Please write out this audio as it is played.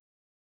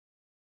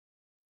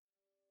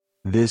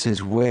This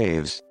is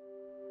Waves.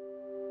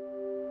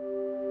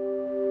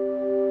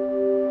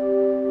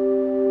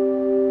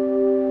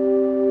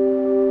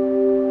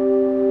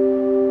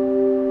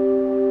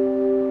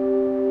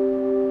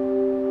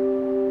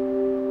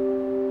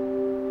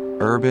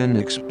 Urban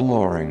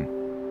exploring.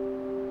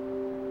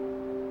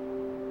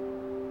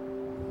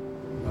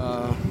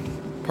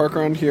 Park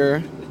around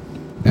here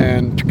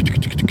and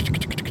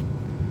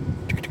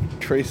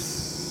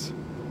trace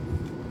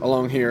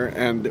along here,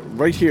 and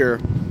right here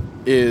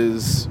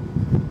is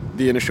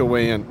the initial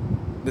way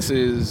in. This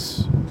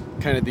is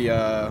kind of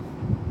the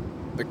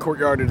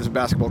courtyard. It is a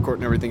basketball court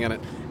and everything in it,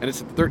 and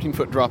it's a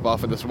 13-foot drop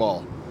off of this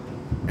wall,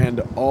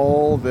 and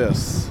all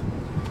this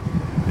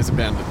is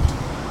abandoned.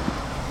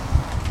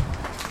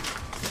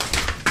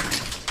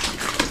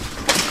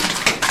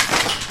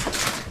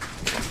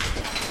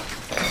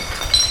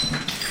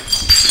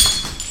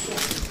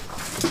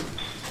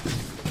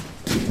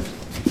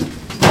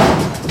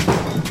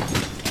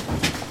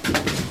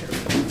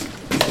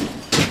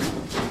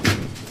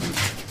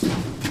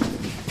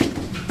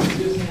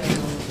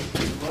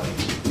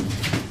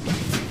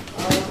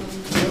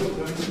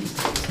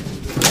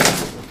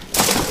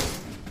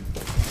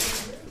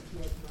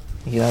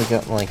 Yeah, I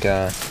got like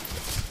a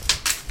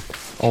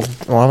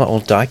lot of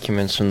old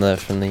documents from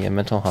the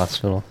mental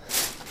hospital.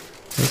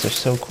 These are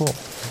so cool.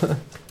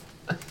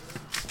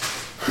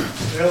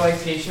 There are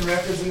like patient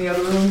records in the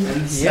other room,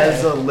 and it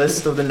says a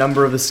list of the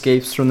number of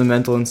escapes from the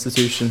mental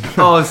institution.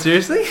 Oh,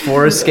 seriously?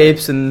 4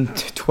 escapes in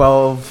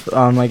 12.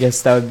 I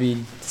guess that would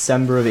be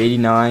December of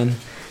 '89.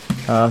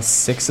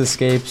 6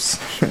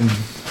 escapes in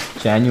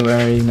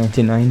January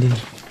 1990.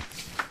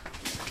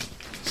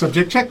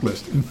 Subject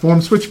checklist.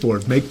 Inform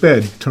switchboard. Make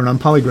bed. Turn on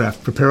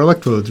polygraph. Prepare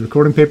electrodes.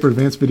 Recording paper.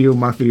 Advance video.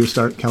 Mark video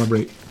start.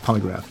 Calibrate.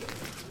 Polygraph.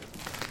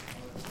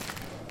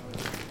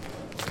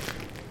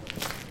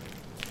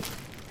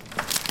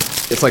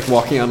 It's like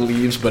walking on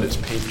leaves, but it's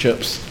paint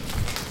chips.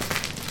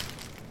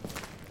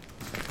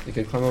 You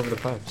could climb over the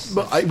pipes.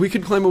 But we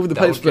could climb over the That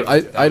pipes, would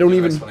but give- I don't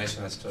give an even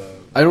explanation as to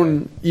I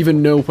don't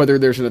even know whether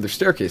there's another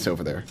staircase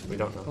over there. We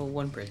don't know. Well,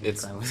 one person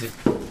It's- can climb with it.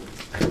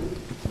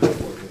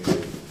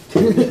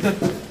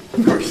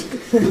 Of course.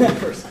 Of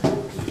course.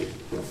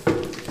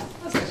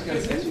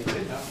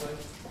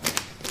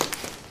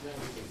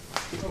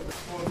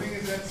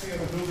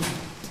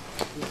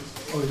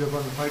 Oh, he's up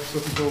on the pipes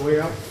looking for a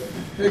way out.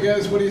 Hey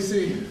guys, what do you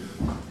see?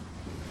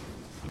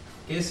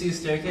 Can you see a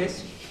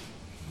staircase?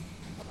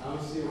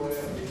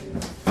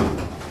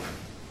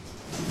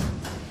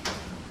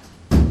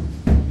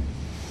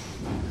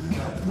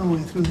 No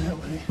way through that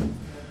way.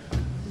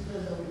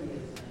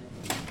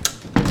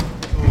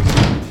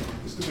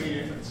 It's the main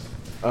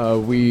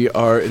entrance. We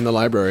are in the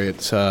library.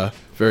 It's a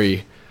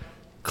very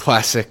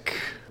classic,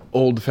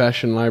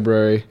 old-fashioned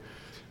library.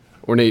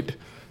 Ornate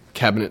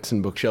cabinets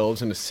and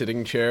bookshelves and a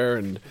sitting chair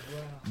and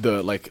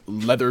the like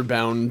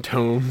leather-bound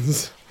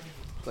tomes.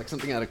 It's like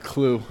something out of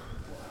Clue.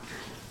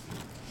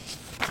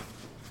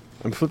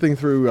 I'm flipping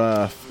through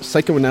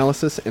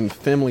Psychoanalysis and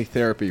Family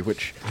Therapy,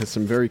 which has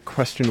some very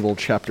questionable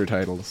chapter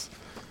titles.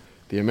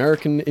 The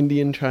American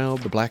Indian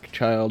Child, the Black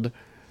Child,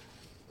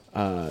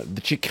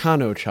 the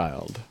Chicano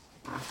Child.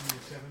 I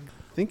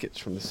think it's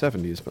from the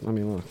 70s, but let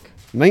me look.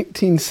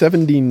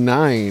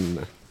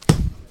 1979.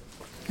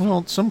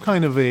 Well, some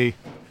kind of a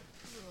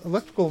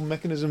electrical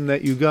mechanism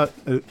that you got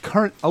a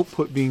current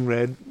output being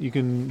read. You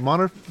can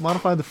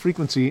modify the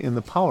frequency and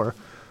the power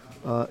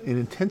in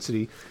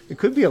intensity. It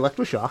could be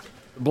electroshock.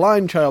 The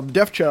blind child, the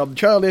deaf child, the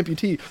child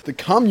amputee, the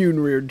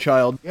commune-reared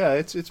child. Yeah,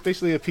 it's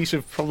basically a piece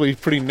of probably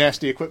pretty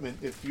nasty equipment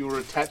if you were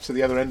attached to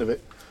the other end of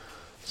it.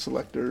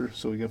 Selector,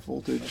 so we get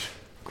voltage.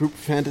 Group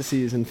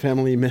fantasies and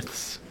family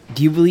myths.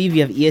 Do you believe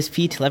you have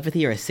ESP,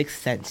 telepathy, or a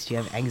sixth sense? Do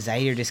you have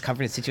anxiety or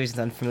discomfort in situations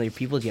with unfamiliar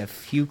people? Do you have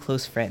few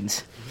close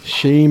friends?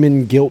 Shame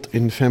and guilt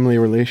in family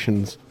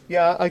relations.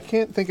 Yeah, I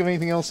can't think of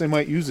anything else they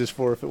might use this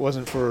for if it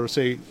wasn't for,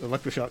 say,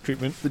 electroshock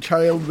treatment. The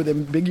child with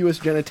ambiguous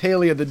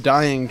genitalia, the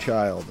dying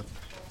child.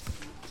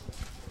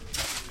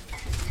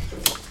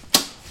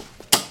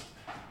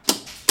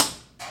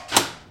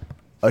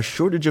 A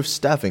shortage of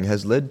staffing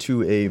has led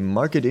to a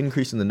marked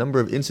increase in the number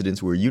of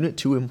incidents where Unit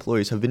 2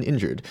 employees have been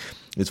injured.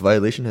 This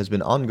violation has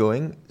been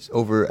ongoing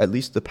over at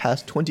least the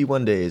past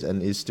 21 days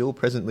and is still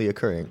presently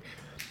occurring.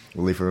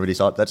 Relief Remedy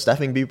sought that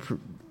staffing be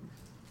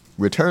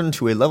returned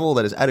to a level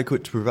that is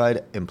adequate to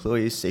provide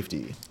employees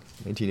safety.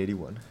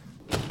 1981.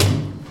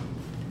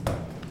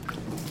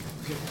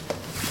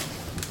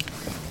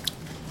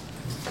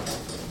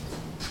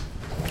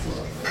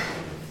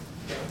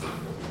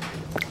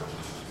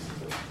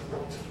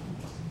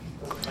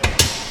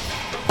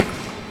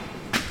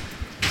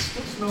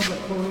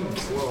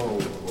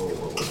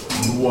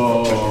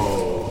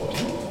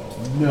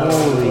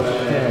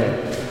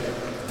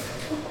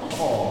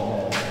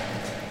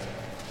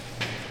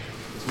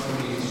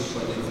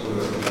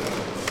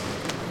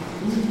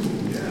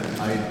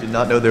 I did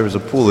not know there was a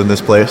pool in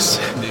this place.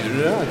 Neither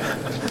did I.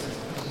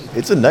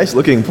 It's a nice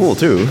looking pool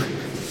too.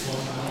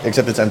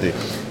 Except it's empty.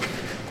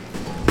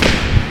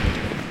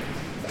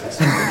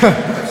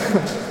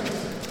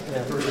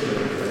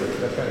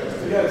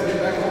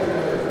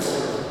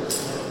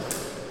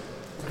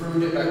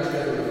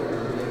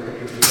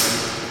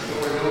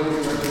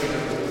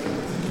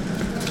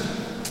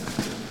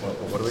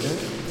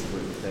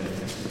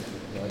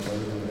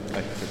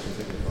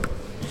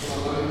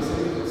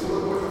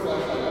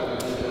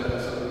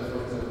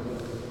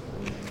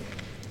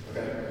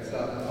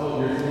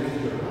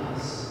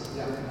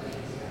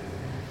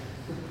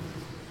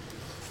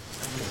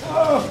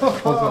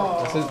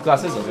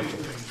 Glass is over.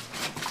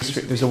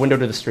 There's a window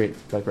to the street,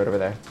 like right over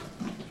there.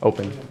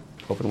 Open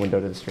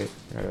window to the street,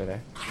 right over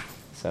there.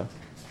 So,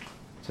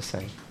 just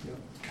saying.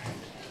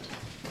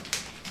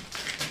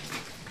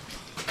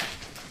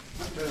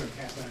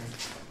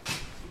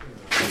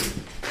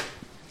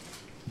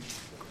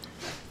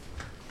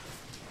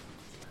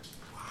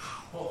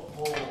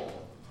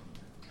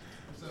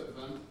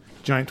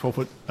 Giant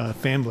 12-foot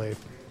fan blade.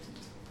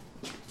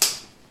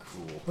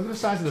 Cool. Look at the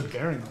size of the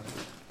bearing on it.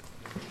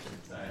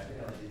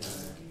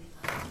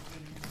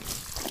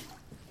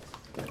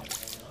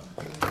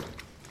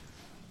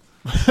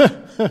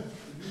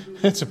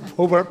 It's a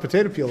Hobart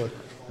potato peeler.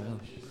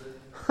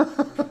 You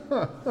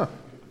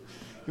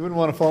wouldn't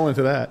want to fall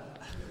into that.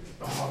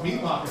 Oh,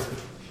 meat locker.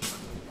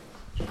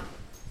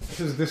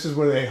 This is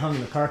where they hung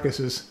the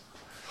carcasses.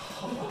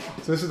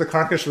 So this is the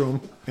carcass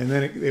room, and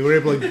then they were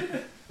able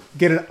to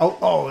get it out.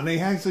 Oh, and they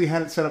actually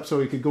had it set up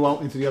so you could go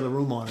out into the other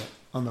room on it,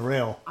 on the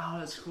rail. Oh,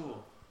 that's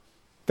cool.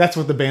 That's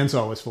what the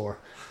bandsaw was for.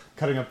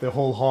 Cutting up the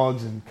whole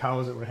hogs and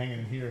cows that were hanging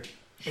in here.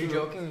 Are you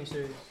joking or are you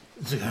serious?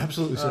 It's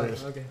absolutely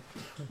serious. Okay.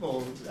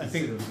 Well, I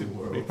think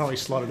they probably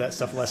slaughtered that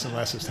stuff less and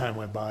less as time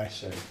went by.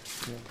 Sure.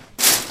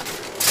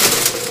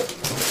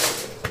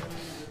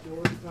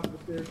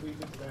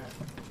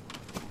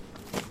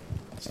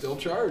 Still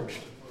charged.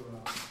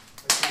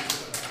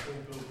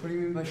 What do you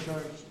mean by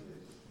charged?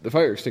 The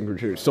fire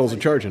extinguisher still has a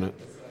charge in it.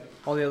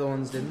 All the other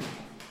ones didn't?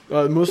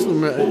 Most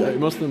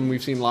of them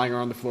we've seen lying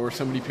around the floor.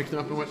 Somebody picked them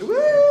up and went, woo!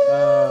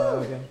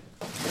 Okay.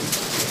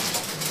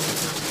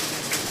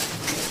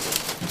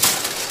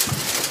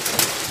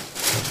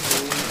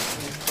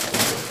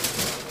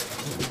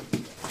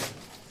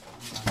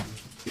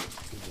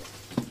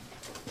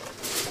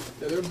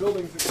 Yeah, there are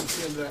buildings that can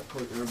stand that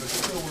courtyard, but it's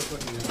still worth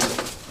looking at.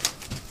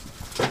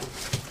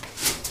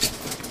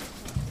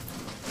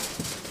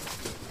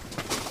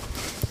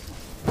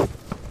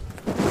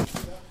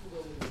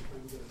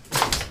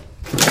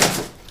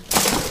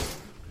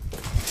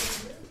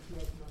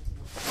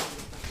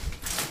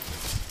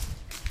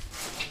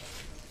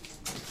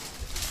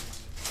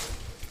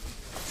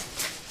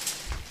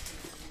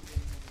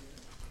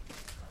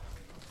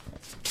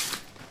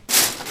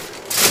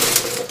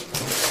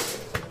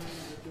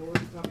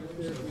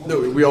 No,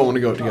 we all want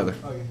to go out together.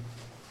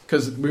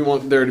 Because we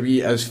want there to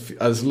be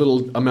as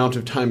little amount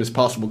of time as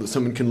possible that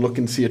someone can look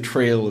and see a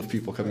trail of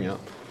people coming out.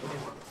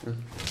 Yeah.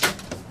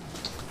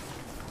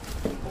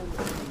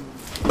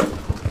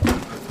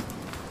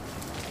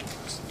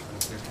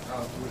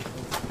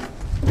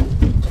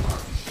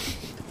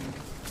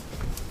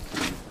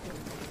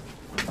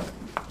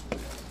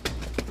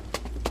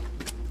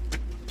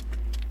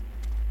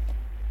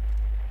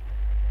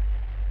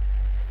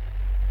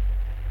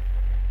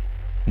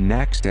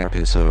 Next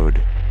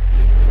episode.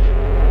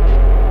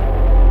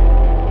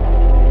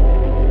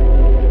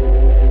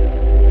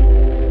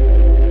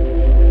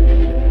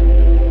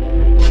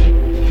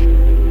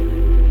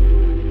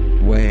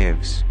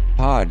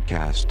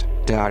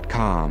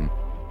 Wavespodcast.com